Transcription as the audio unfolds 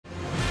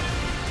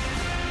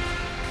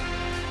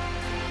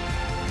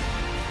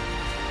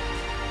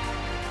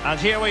And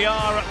here we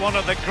are at one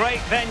of the great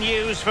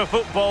venues for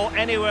football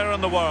anywhere in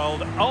the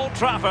world, Old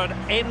Trafford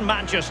in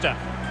Manchester.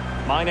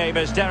 My name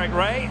is Derek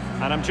Ray,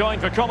 and I'm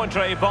joined for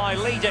commentary by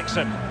Lee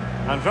Dixon.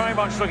 And very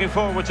much looking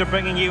forward to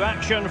bringing you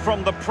action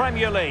from the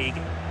Premier League.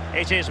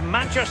 It is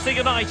Manchester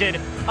United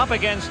up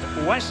against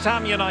West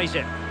Ham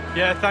United.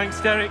 Yeah,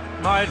 thanks, Derek.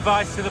 My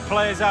advice to the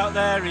players out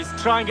there is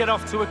try and get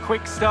off to a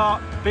quick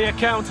start, be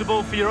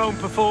accountable for your own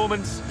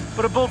performance,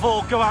 but above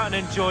all, go out and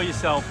enjoy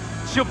yourself.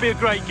 Should be a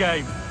great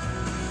game.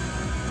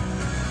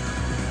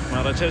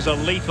 Well, it is a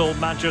lethal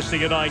Manchester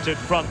United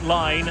front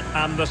line,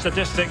 and the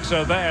statistics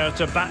are there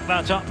to back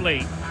that up,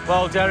 Lee.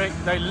 Well, Derek,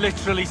 they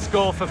literally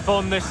score for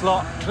fun, this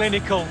lot.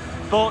 Clinical.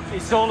 But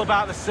it's all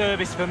about the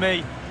service for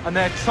me, and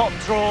they're top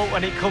draw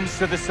when it comes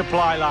to the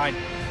supply line.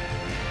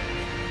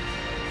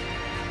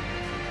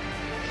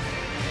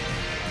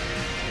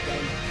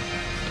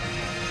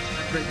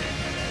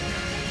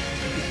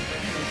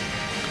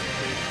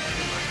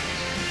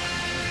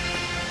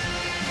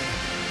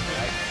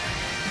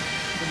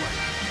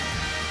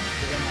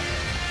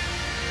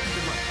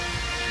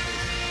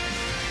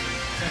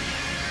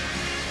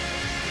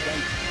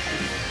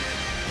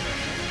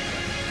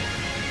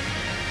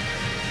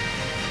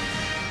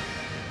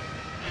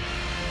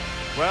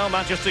 Well,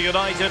 Manchester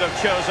United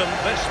have chosen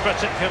this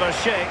particular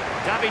shape.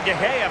 David De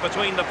Gea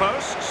between the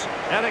posts.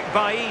 Eric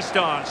Bailly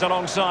starts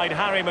alongside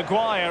Harry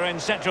Maguire in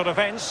central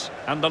defence.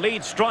 And the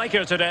lead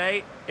striker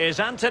today is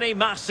Anthony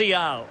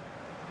Martial.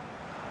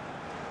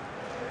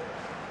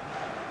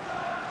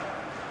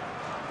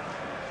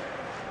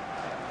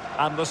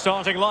 And the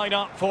starting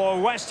lineup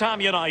for West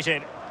Ham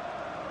United.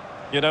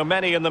 You know,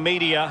 many in the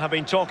media have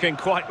been talking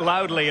quite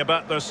loudly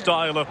about their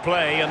style of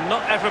play, and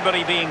not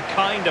everybody being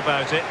kind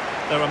about it.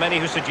 There are many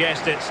who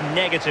suggest it's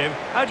negative.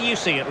 How do you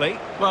see it, Lee?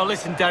 Well,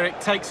 listen, Derek,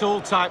 takes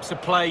all types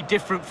of play,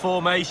 different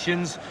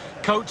formations.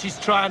 Coaches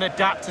try and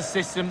adapt a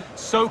system,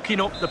 soaking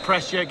up the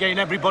pressure, getting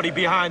everybody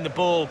behind the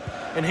ball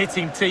and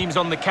hitting teams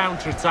on the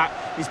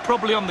counter-attack is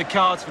probably on the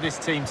cards for this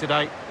team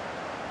today.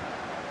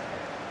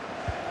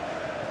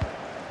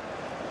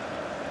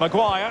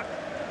 Maguire.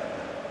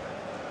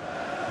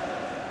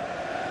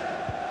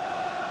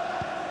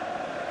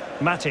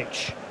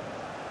 Matic.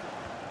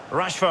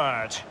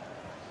 Rashford.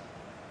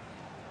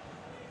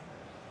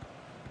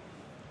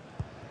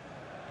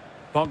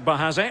 Pogba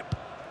has it.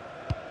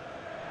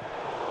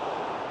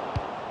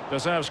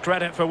 Deserves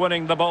credit for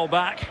winning the ball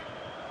back.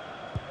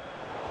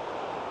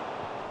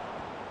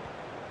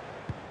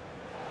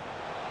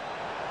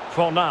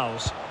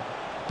 Fornals.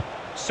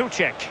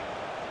 Souček.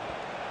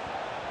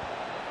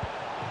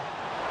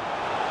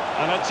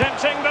 And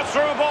attempting the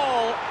through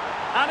ball.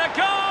 And a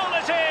goal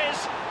it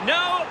is!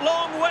 No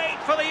long wait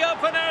for the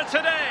opener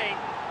today.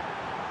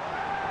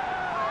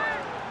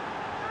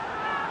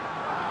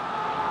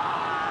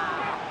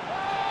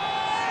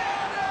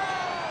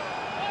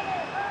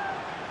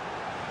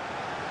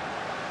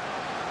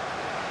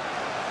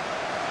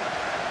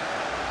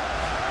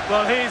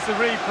 Well, here's the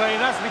replay,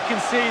 and as we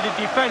can see, the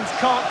defence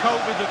can't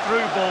cope with the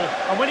through ball.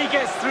 And when he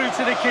gets through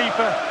to the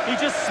keeper, he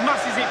just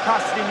smashes it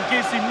past him and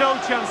gives him no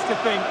chance to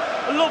think.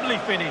 A lovely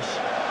finish.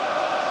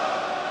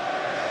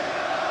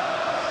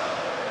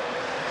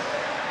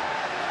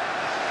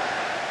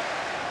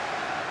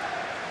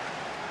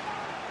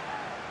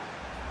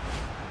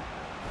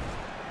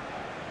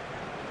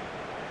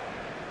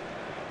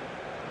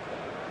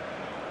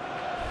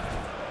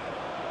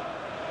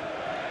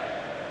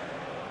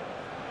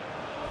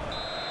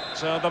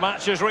 So the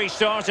match has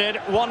restarted,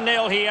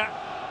 1-0 here.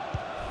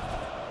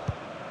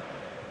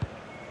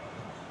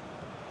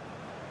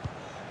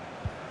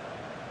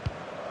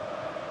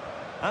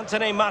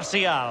 Anthony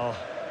Martial.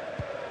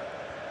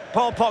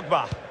 Paul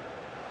Pogba.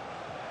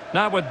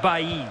 Now with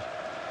Bailly.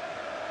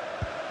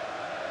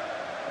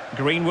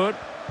 Greenwood.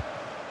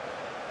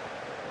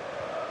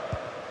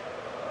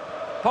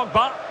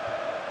 Pogba.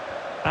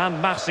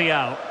 And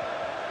Martial.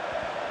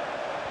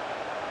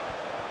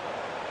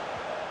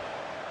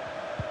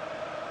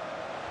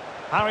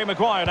 Harry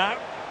Maguire now.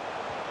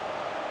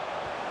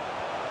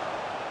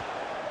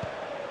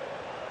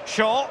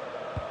 Shaw.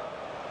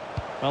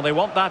 Well, they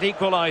want that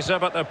equaliser,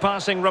 but their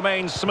passing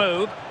remains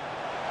smooth.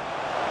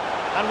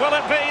 And will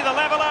it be the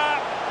leveller?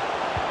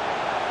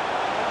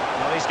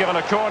 Well, he's given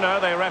a corner,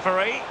 the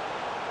referee.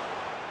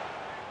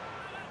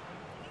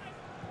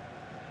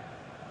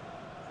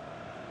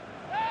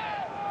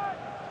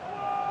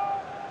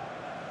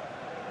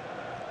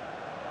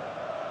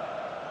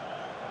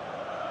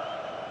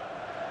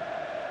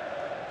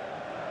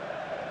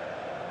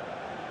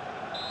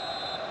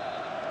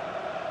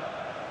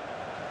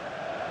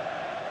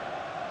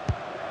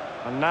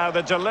 And now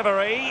the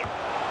delivery.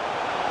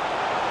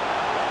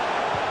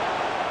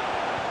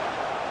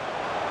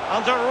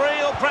 Under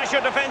real pressure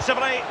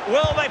defensively.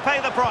 Will they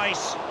pay the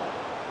price?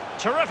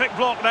 Terrific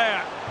block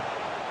there.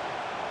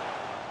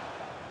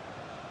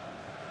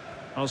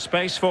 Well,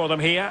 space for them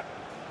here.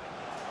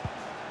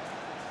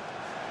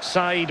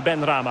 Said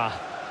Benrahma.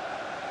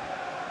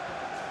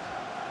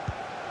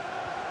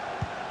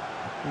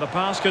 The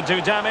pass could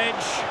do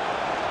damage.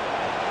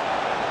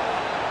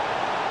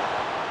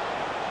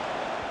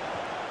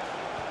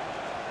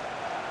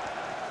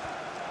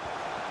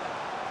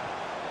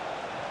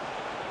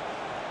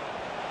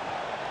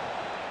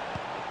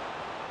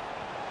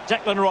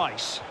 Declan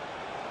Rice.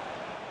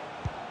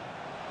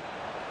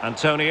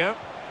 Antonio.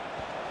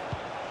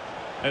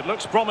 It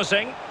looks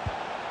promising.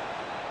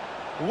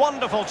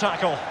 Wonderful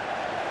tackle.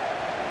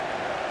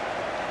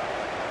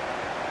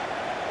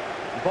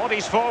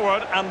 Bodies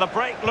forward and the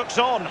break looks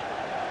on.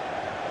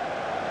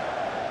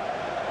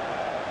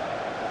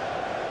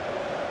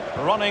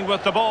 Running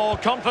with the ball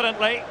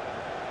confidently.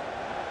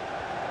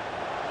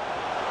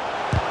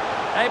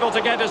 Able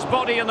to get his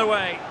body in the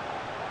way.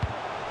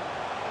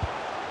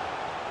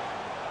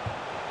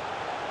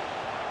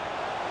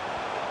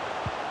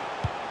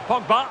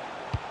 Pogba.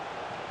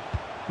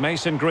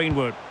 Mason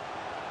Greenwood.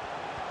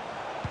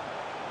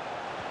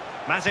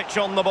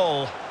 Matic on the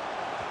ball.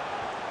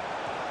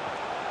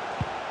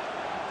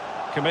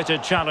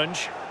 Committed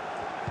challenge.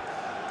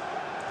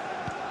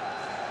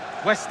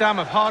 West Ham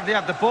have hardly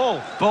had the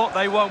ball, but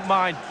they won't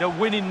mind. They're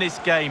winning this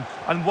game.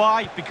 And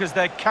why? Because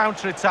their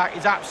counter-attack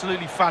is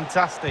absolutely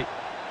fantastic.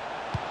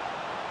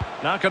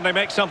 Now can they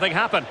make something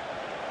happen?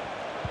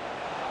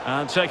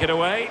 And take it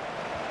away.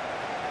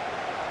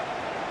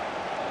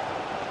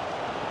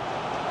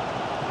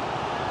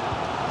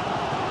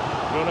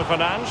 Bruno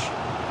Fernandes.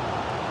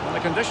 And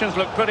the conditions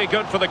look pretty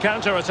good for the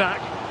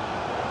counter-attack.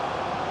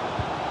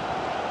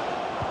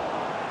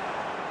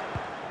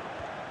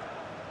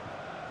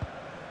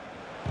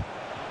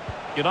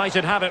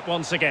 United have it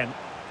once again.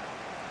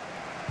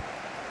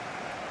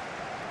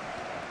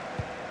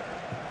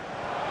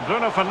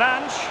 Bruno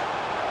Fernandes.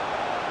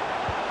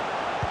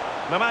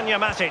 Nemanja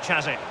Matic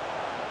has it.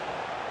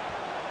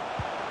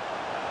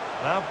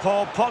 Now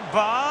Paul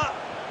Pogba.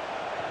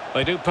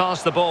 They do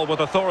pass the ball with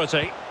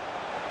authority.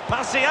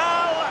 Martial!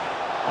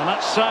 And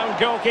that's sound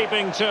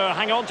goalkeeping to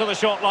hang on to the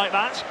shot like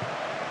that.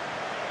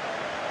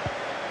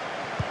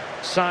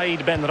 Said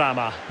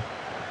Benrahma.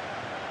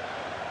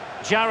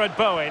 Jared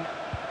Bowen.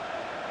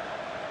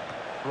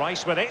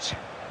 Rice with it.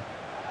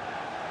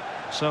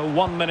 So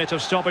 1 minute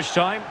of stoppage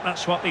time.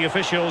 That's what the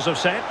officials have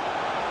said.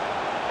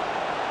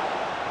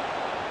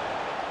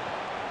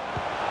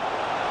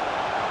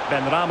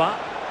 Benrahma.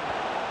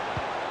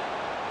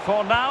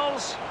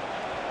 Fornals.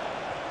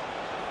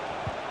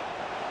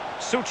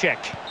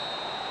 Souček.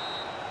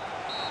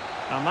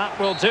 And that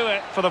will do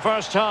it for the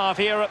first half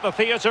here at the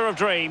Theatre of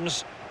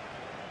Dreams.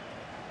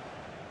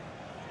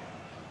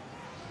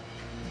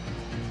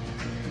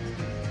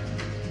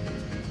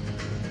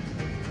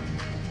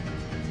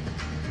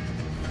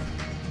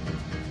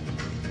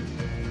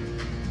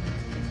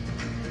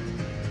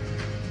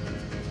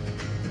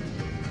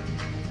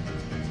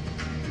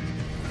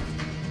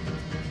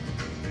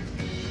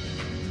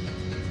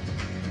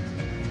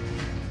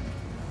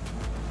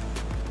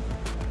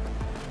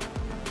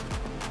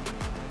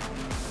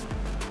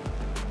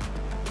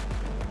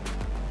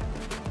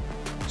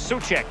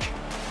 Souček.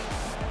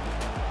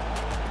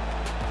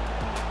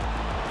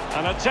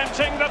 And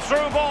attempting the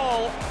through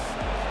ball.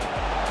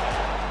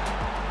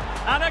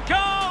 And a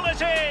goal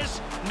it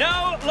is!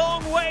 No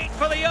long wait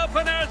for the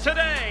opener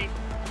today.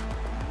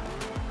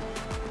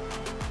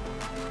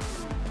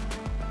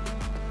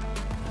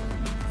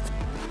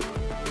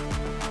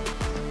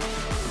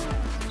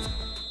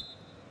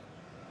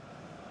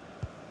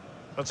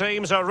 The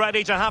teams are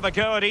ready to have a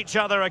go at each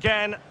other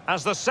again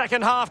as the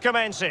second half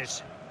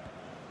commences.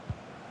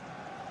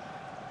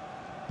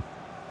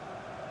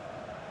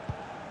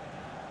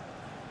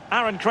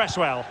 Aaron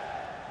Cresswell.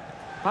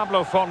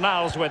 Pablo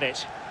Fornals with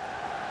it.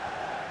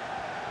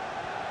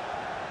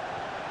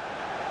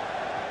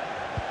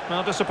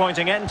 Well,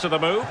 disappointing end to the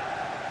move.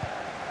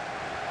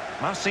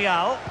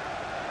 Martial.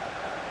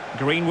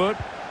 Greenwood.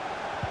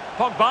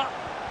 Pogba.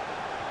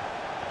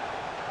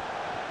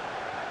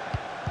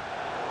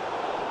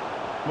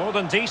 More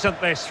than decent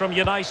this from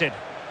United.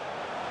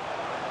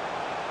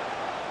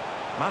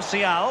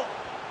 Martial.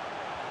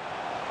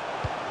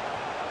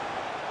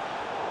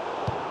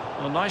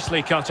 Well,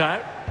 nicely cut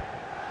out.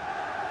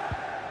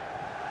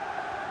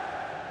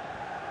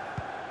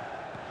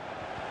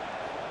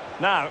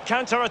 Now,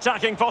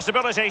 counter-attacking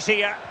possibilities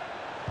here.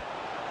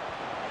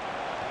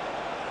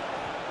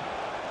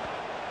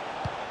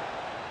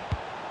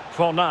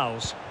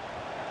 Fornals.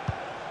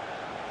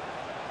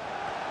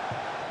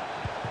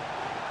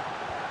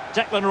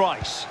 Declan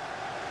Rice.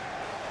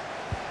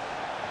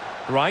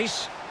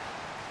 Rice.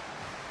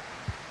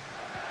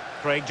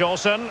 Craig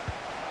Dawson.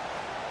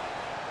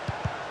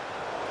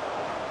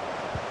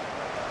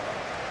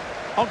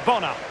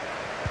 Ogbonna.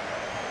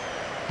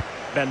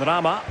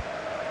 Benrahma.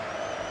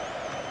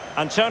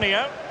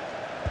 Antonio.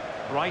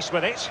 Rice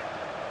with it.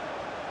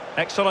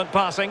 Excellent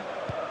passing.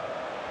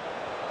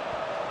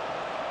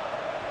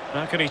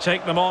 Now can he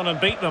take them on and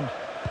beat them?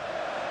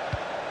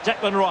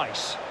 Declan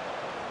Rice.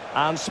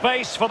 And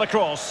space for the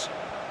cross.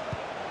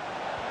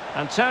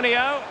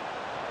 Antonio.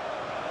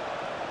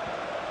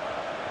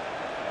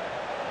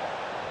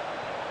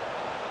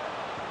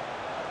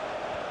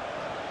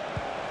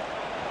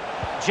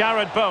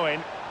 Jared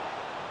Bowen.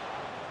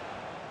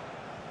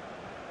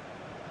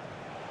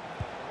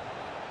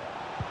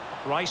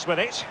 Rice with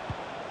it.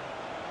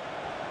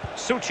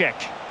 Souček.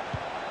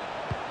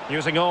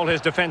 Using all his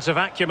defensive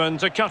acumen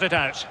to cut it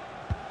out.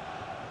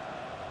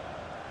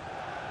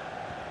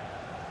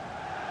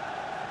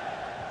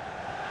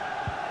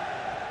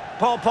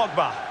 Paul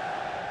Pogba.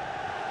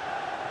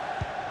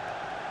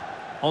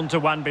 On to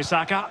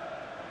Wan-Bissaka.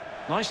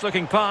 Nice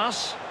looking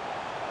pass.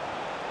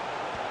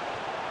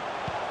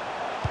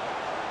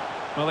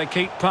 Well, they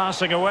keep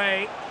passing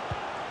away.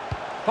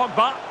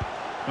 Pogba.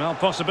 Well,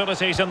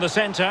 possibilities in the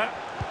centre.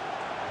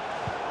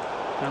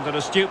 And an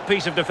astute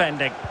piece of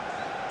defending.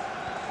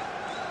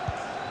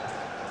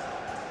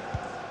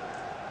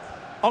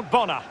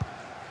 Ogbonna.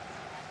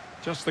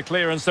 Just the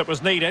clearance that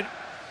was needed.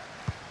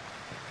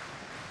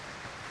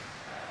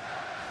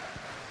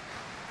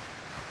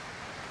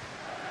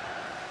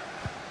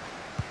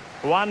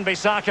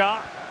 Wan-Bissaka.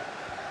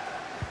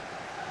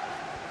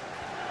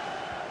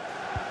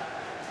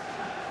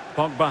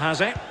 Pogba has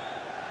it.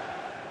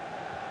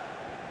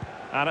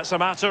 And it's a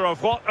matter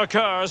of what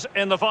occurs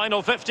in the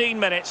final 15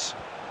 minutes.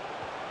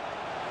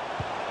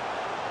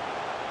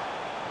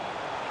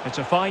 It's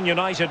a fine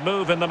United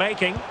move in the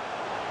making.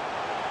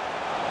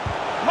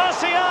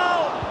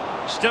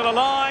 Martial! Still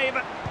alive.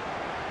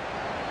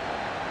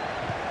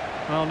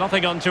 Well,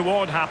 nothing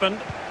untoward happened.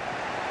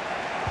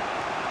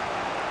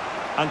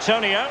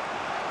 Antonio,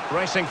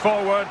 racing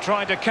forward,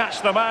 trying to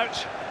catch them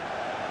out.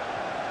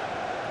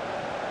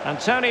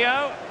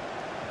 Antonio.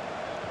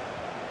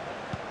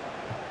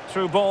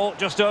 Through ball,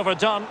 just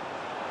overdone.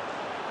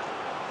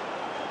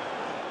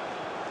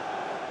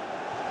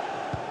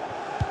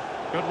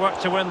 Good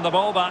work to win the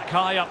ball back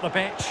high up the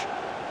pitch.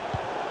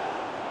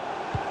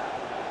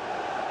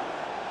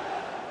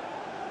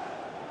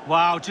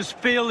 Wow, just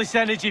feel this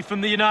energy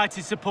from the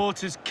United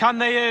supporters. Can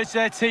they urge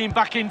their team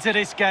back into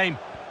this game?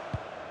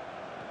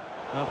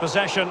 Well,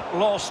 possession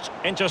lost,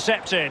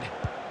 intercepted.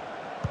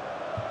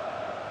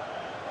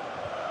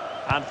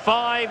 And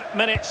 5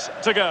 minutes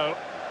to go.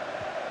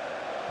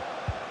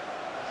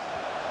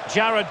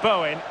 Jared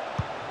Bowen.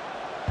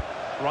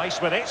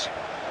 Rice with it.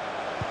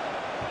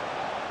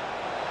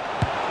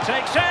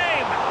 Takes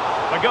aim!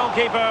 The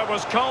goalkeeper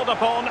was called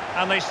upon,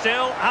 and they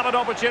still have an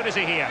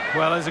opportunity here.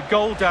 Well, as a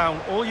goal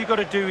down, all you've got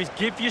to do is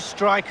give your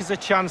strikers a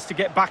chance to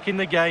get back in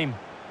the game.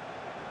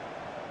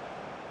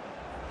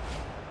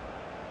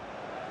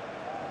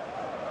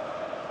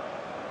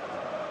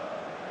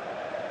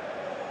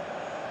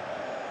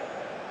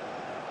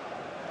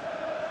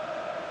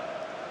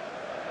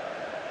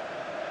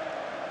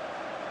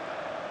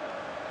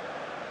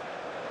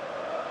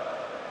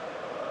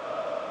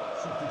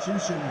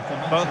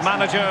 Both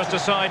managers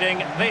deciding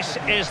this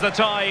is the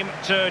time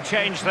to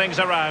change things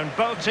around.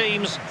 Both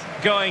teams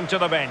going to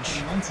the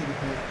bench. Onto the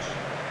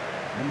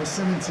pitch. Number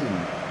 17,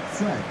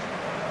 Fred.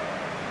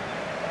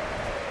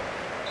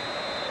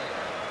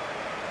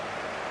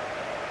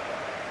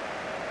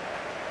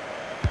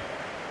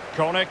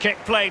 Corner kick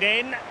played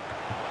in.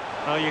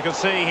 Oh, you can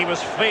see he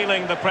was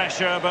feeling the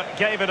pressure, but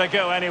gave it a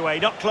go anyway.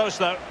 Not close,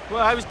 though.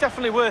 Well, it was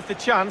definitely worth the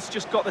chance,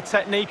 just got the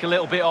technique a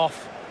little bit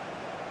off.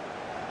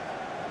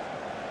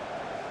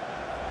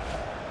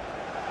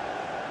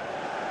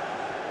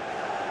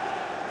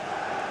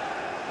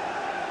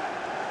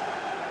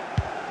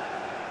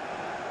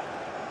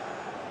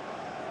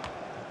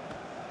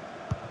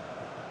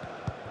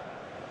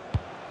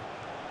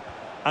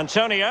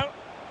 Antonio.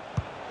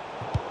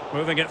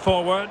 Moving it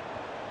forward.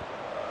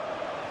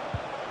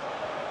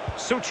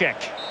 Souček.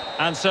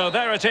 And so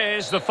there it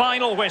is, the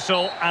final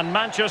whistle, and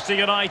Manchester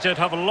United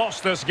have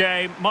lost this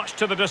game, much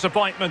to the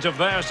disappointment of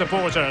their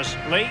supporters.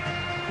 Lee?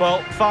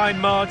 Well, fine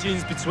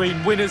margins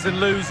between winners and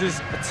losers.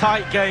 A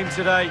tight game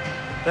today.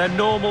 Their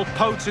normal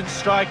potent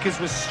strikers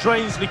were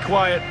strangely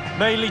quiet,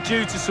 mainly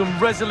due to some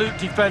resolute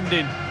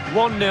defending.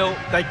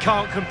 1-0, they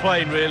can't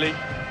complain, really.